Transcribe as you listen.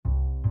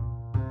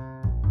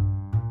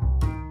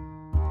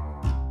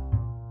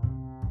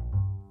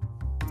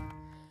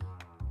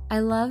I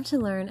love to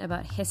learn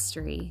about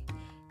history,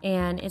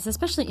 and it's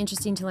especially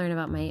interesting to learn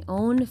about my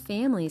own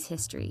family's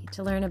history,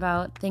 to learn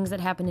about things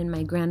that happened in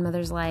my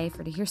grandmother's life,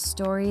 or to hear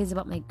stories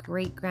about my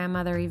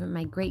great-grandmother, even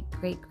my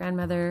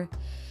great-great-grandmother,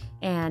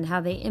 and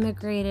how they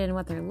immigrated and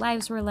what their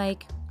lives were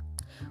like.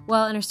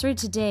 Well, in our story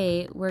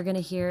today, we're going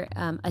to hear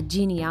a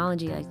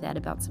genealogy like that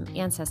about some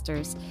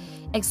ancestors,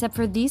 except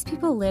for these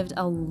people lived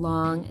a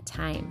long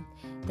time.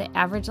 The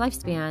average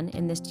lifespan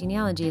in this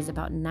genealogy is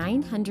about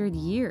 900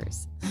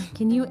 years.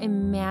 Can you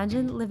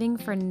imagine living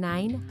for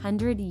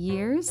 900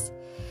 years?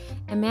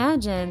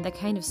 Imagine the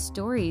kind of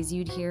stories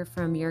you'd hear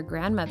from your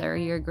grandmother or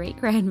your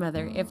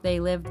great-grandmother if they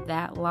lived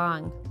that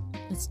long.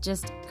 It's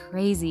just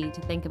crazy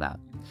to think about.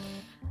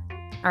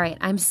 All right,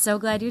 I'm so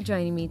glad you're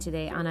joining me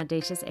today on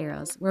Audacious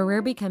Arrows, where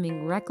we're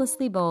becoming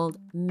recklessly bold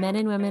men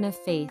and women of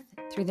faith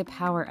through the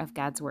power of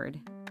God's Word.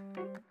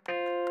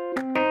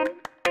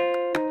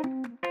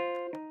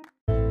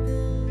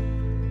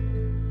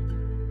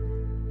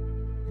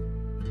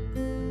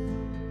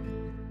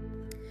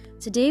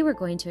 Today we're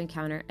going to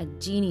encounter a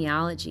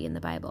genealogy in the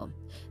Bible.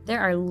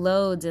 There are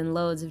loads and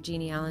loads of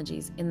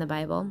genealogies in the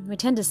Bible. We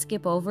tend to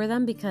skip over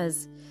them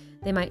because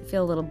they might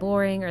feel a little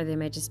boring, or they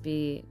might just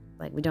be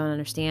like we don't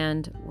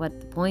understand what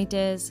the point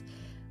is.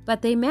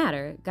 But they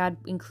matter. God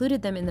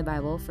included them in the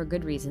Bible for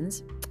good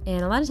reasons.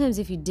 And a lot of times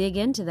if you dig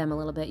into them a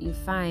little bit, you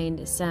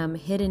find some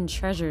hidden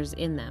treasures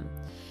in them.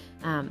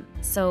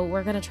 So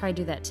we're going to try to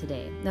do that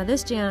today. Now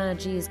this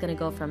genealogy is going to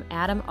go from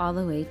Adam all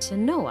the way to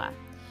Noah.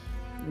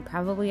 You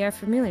probably are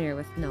familiar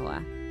with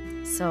Noah.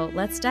 So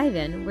let's dive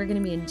in. We're going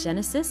to be in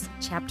Genesis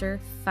chapter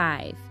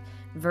 5,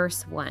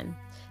 verse 1.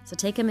 So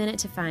take a minute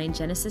to find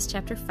Genesis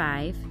chapter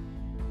 5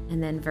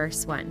 and then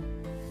verse 1.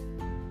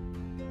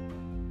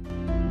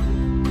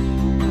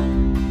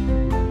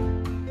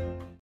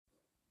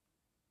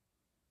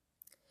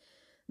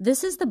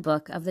 This is the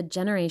book of the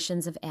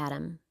generations of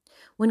Adam.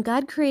 When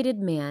God created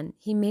man,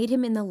 he made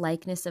him in the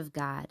likeness of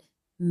God.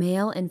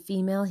 Male and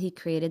female he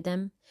created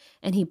them,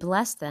 and he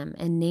blessed them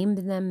and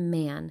named them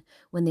man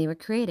when they were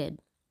created.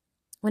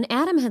 When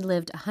Adam had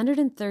lived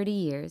 130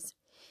 years,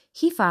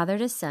 he fathered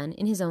a son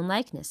in his own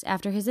likeness,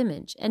 after his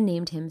image, and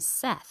named him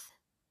Seth.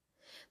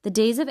 The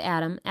days of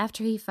Adam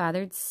after he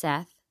fathered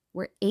Seth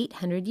were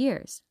 800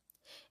 years,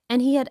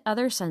 and he had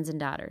other sons and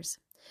daughters.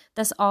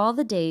 Thus all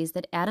the days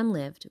that Adam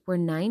lived were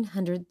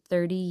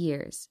 930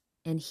 years,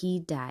 and he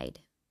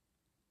died.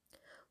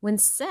 When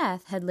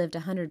Seth had lived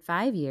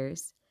 105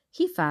 years,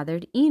 he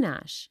fathered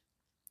Enosh.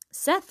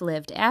 Seth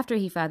lived after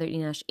he fathered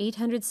Enosh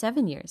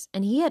 807 years,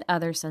 and he had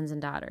other sons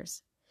and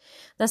daughters.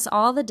 Thus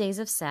all the days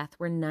of Seth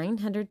were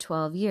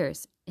 912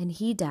 years, and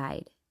he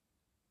died.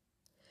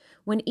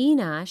 When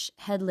Enosh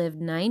had lived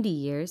 90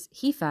 years,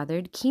 he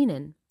fathered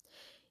Kenan.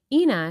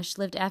 Enosh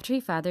lived after he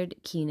fathered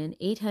Kenan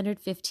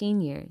 815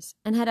 years,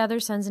 and had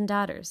other sons and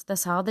daughters.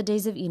 Thus all the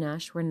days of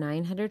Enosh were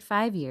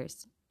 905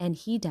 years, and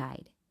he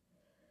died.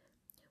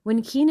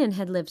 When Kenan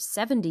had lived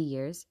 70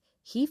 years,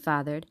 he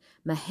fathered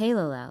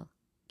Mahalalel.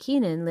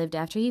 Kenan lived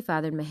after he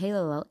fathered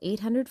Mahalalel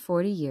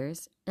 840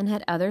 years, and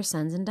had other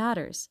sons and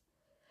daughters.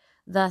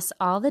 Thus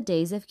all the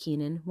days of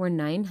Kenan were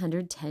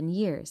 910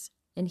 years,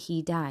 and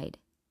he died.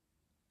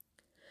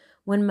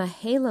 When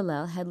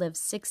Mahalalel had lived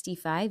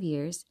 65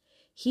 years,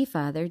 he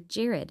fathered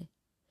Jared.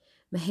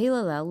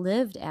 Mahalalel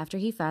lived after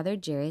he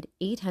fathered Jared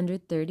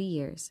 830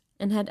 years,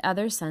 and had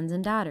other sons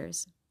and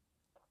daughters.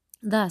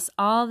 Thus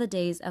all the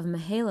days of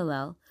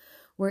Mahalalel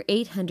were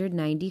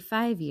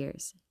 895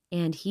 years,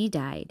 and he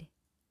died.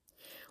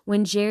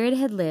 When Jared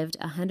had lived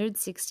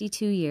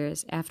 162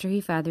 years after he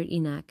fathered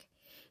Enoch,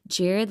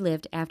 Jared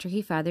lived after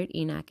he fathered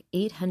Enoch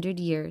 800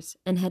 years,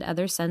 and had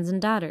other sons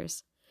and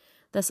daughters.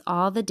 Thus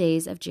all the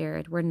days of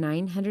Jared were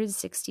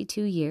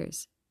 962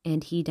 years,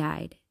 and he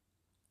died.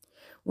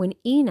 When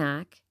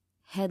Enoch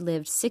had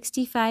lived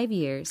 65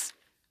 years,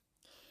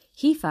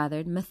 he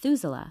fathered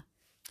Methuselah.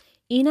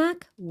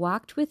 Enoch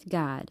walked with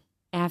God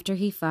after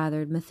he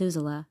fathered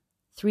Methuselah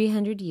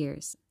 300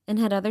 years, and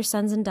had other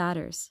sons and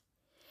daughters.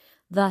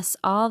 Thus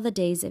all the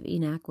days of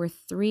Enoch were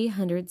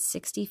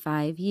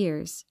 365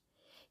 years.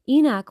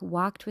 Enoch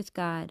walked with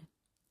God,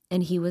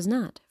 and he was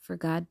not, for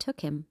God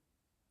took him.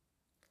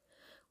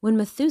 When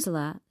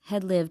Methuselah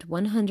had lived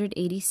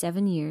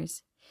 187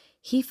 years,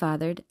 he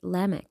fathered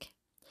Lamech.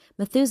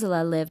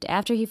 Methuselah lived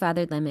after he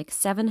fathered Lamech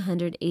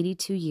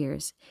 782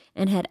 years,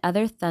 and had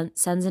other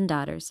sons and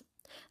daughters.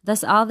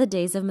 Thus all the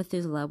days of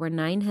Methuselah were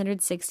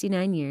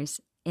 969 years,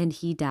 and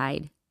he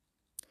died.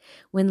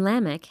 When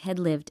Lamech had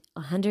lived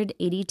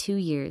 182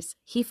 years,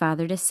 he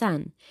fathered a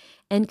son,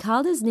 and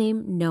called his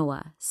name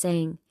Noah,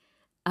 saying,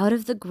 Out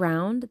of the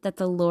ground that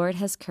the Lord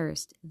has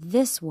cursed,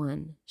 this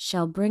one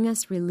shall bring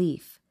us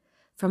relief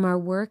from our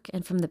work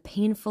and from the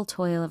painful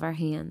toil of our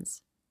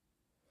hands.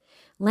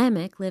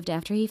 Lamech lived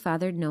after he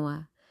fathered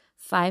Noah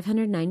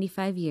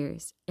 595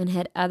 years, and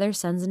had other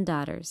sons and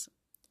daughters.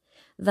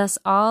 Thus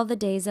all the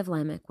days of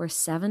Lamech were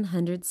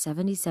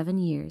 777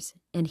 years,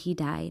 and he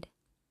died.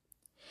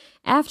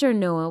 After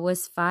Noah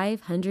was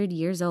 500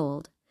 years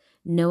old,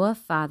 Noah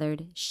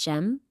fathered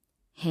Shem,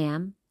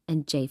 Ham,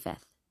 and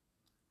Japheth.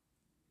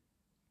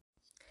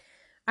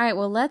 All right,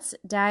 well, let's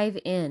dive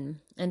in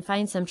and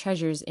find some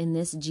treasures in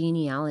this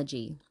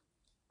genealogy.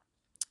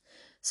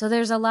 So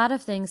there's a lot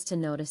of things to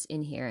notice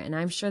in here, and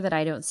I'm sure that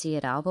I don't see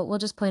it all, but we'll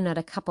just point out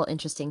a couple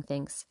interesting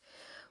things.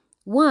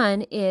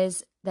 One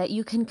is that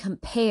you can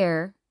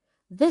compare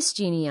this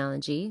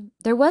genealogy.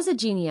 There was a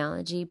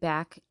genealogy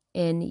back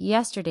in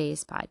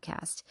yesterday's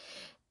podcast,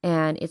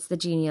 and it's the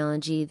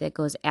genealogy that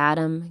goes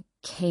Adam,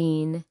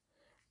 Cain,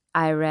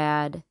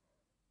 Irad,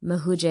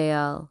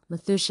 Mehujael,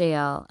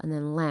 Methushael, and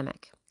then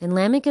Lamech. And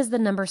Lamech is the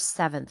number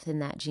 7th in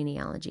that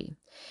genealogy.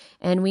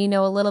 And we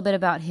know a little bit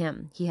about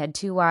him. He had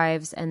 2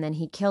 wives, and then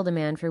he killed a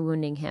man for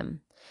wounding him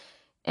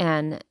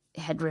and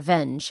had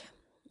revenge.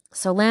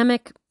 So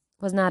Lamech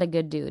was not a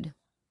good dude.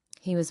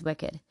 He was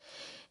wicked.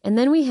 And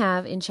then we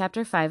have in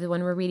chapter 5, the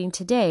one we're reading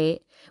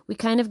today, we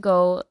kind of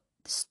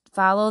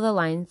follow the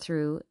line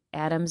through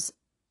Adam's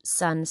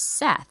son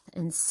Seth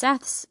and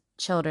Seth's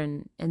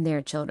children and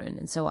their children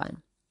and so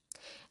on.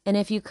 And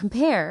if you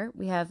compare,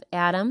 we have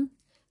Adam,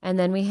 and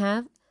then we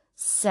have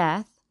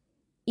Seth,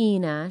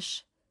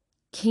 Enosh,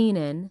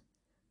 Canaan,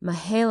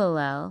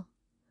 Mahalalel,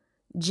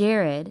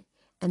 Jared,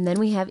 and then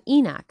we have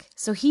Enoch.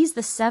 So he's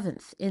the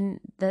 7th in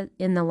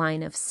the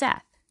line of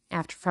Seth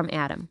from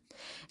Adam.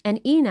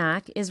 And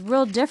Enoch is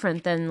real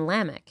different than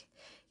Lamech.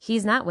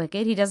 He's not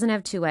wicked. He doesn't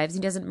have 2 wives.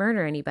 He doesn't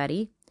murder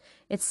anybody.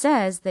 It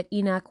says that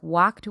Enoch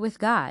walked with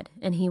God,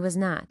 and he was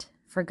not,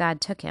 for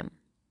God took him.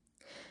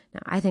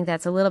 Now, I think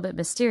that's a little bit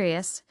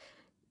mysterious,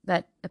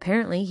 but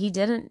apparently he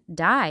didn't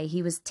die.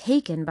 He was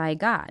taken by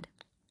God.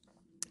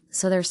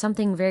 So there's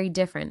something very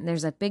different.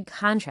 There's a big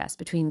contrast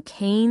between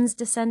Cain's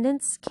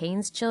descendants,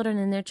 Cain's children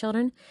and their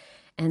children,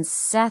 and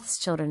Seth's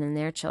children and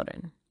their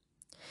children.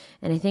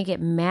 And I think it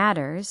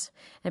matters.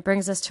 It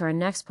brings us to our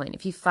next point.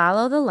 If you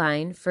follow the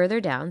line further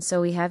down,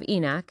 so we have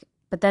Enoch,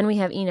 but then we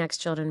have Enoch's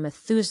children,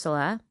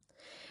 Methuselah,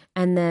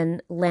 and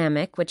then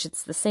Lamech, which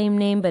it's the same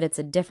name, but it's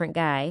a different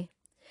guy.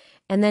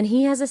 And then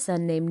he has a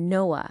son named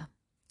Noah.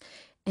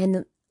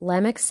 And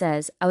Lamech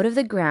says, out of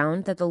the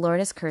ground that the Lord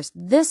has cursed,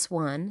 this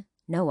one,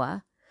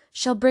 Noah,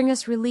 shall bring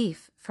us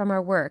relief from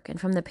our work and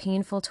from the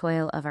painful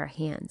toil of our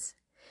hands.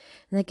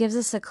 And that gives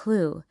us a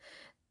clue.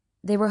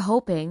 They were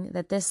hoping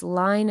that this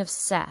line of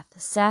Seth,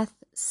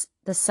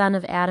 the son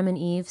of Adam and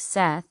Eve,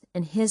 Seth,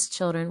 and his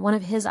children, one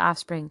of his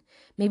offspring,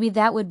 maybe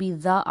that would be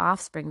the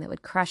offspring that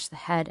would crush the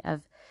head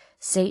of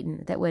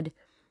Satan, that would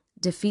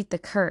defeat the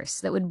curse,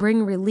 that would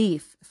bring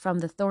relief from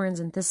the thorns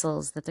and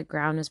thistles that the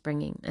ground is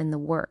bringing and the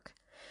work.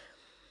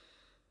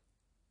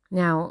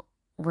 Now,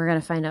 we're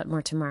going to find out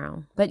more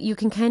tomorrow. But you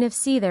can kind of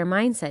see their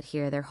mindset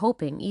here. They're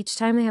hoping each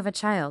time they have a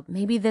child,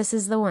 maybe this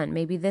is the one,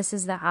 maybe this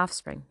is the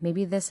offspring,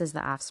 maybe this is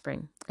the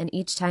offspring. And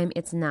each time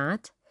it's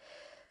not,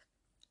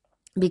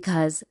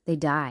 because they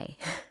die.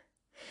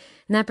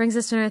 And that brings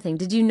us to another thing.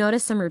 Did you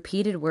notice some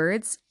repeated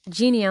words?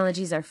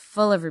 Genealogies are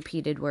full of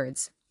repeated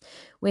words.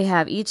 We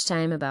have each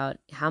time about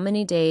how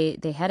many days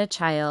they had a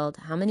child,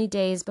 how many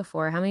days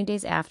before, how many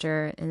days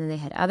after, and then they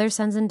had other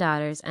sons and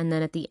daughters, and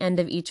then at the end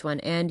of each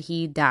one, and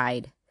he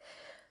died.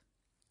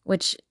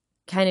 Which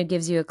kind of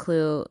gives you a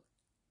clue.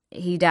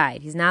 He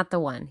died. He's not the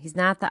one. He's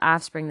not the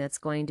offspring that's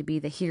going to be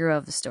the hero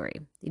of the story.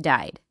 He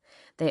died.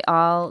 They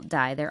all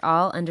die. They're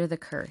all under the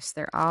curse.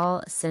 They're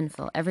all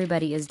sinful.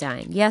 Everybody is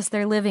dying. Yes,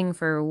 they're living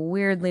for a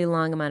weirdly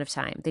long amount of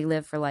time. They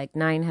live for like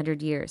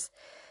 900 years,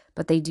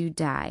 but they do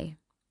die.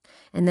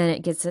 And then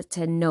it gets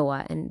to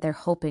Noah, and they're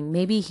hoping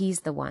maybe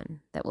he's the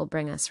one that will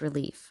bring us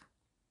relief.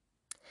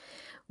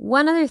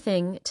 One other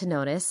thing to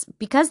notice,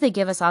 because they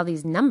give us all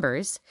these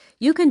numbers,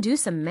 you can do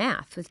some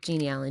math with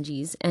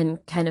genealogies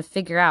and kind of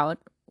figure out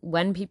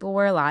when people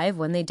were alive,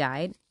 when they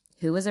died,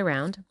 who was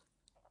around.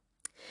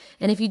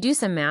 And if you do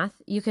some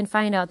math, you can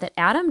find out that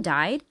Adam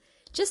died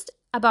just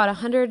about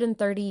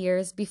 130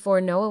 years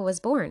before Noah was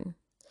born.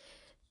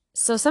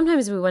 So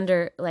sometimes we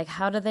wonder, like,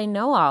 how do they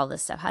know all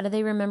this stuff? How do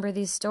they remember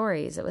these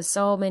stories? It was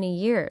so many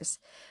years.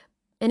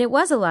 And it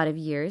was a lot of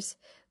years.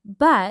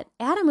 But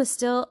Adam was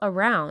still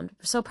around,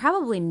 so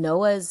probably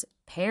Noah's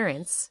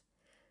parents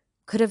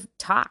could have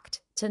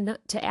talked to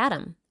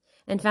Adam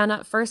and found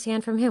out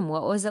firsthand from him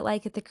what was it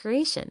like at the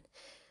creation.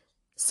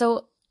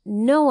 So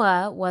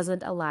Noah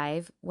wasn't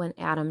alive when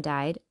Adam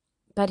died,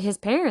 but his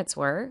parents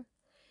were.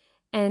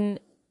 And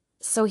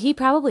so he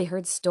probably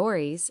heard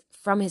stories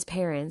from his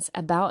parents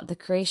about the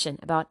creation,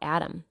 about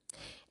Adam.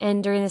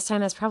 And during this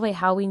time, that's probably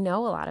how we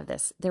know a lot of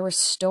this. There were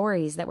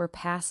stories that were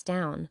passed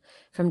down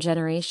from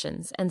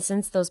generations. And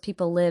since those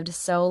people lived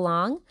so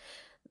long,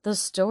 those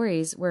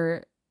stories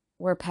were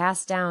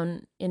passed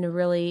down in a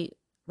really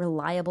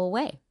reliable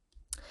way.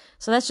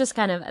 So that's just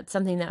kind of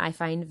something that I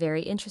find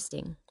very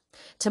interesting.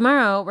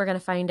 Tomorrow, we're going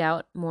to find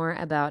out more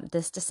about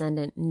this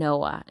descendant,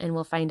 Noah. And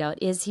we'll find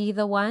out, is he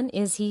the one?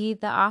 Is he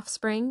the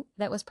offspring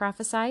that was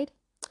prophesied?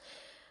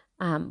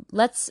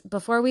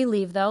 Before we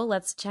leave though,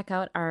 let's check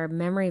out our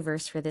memory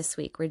verse for this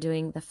week. We're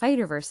doing the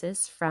fighter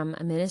verses from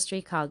a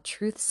ministry called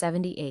Truth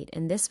 78.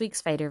 And this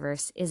week's fighter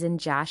verse is in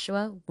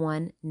Joshua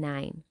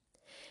 1:9.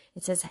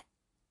 It says,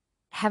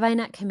 "Have I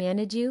not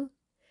commanded you?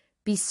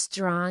 Be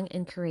strong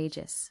and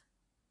courageous."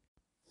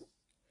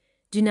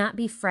 Do not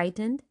be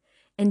frightened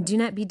and do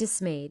not be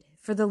dismayed,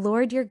 for the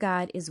Lord your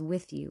God is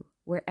with you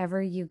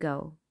wherever you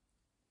go.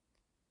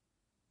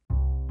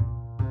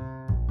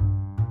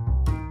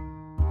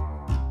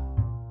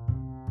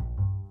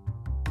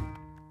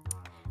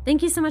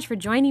 Thank you so much for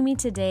joining me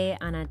today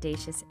on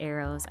Audacious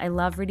Arrows. I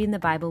love reading the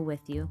Bible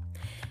with you.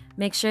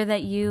 Make sure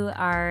that you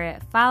are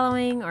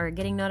following or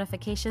getting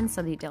notifications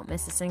so that you don't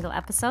miss a single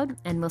episode,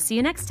 and we'll see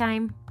you next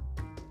time.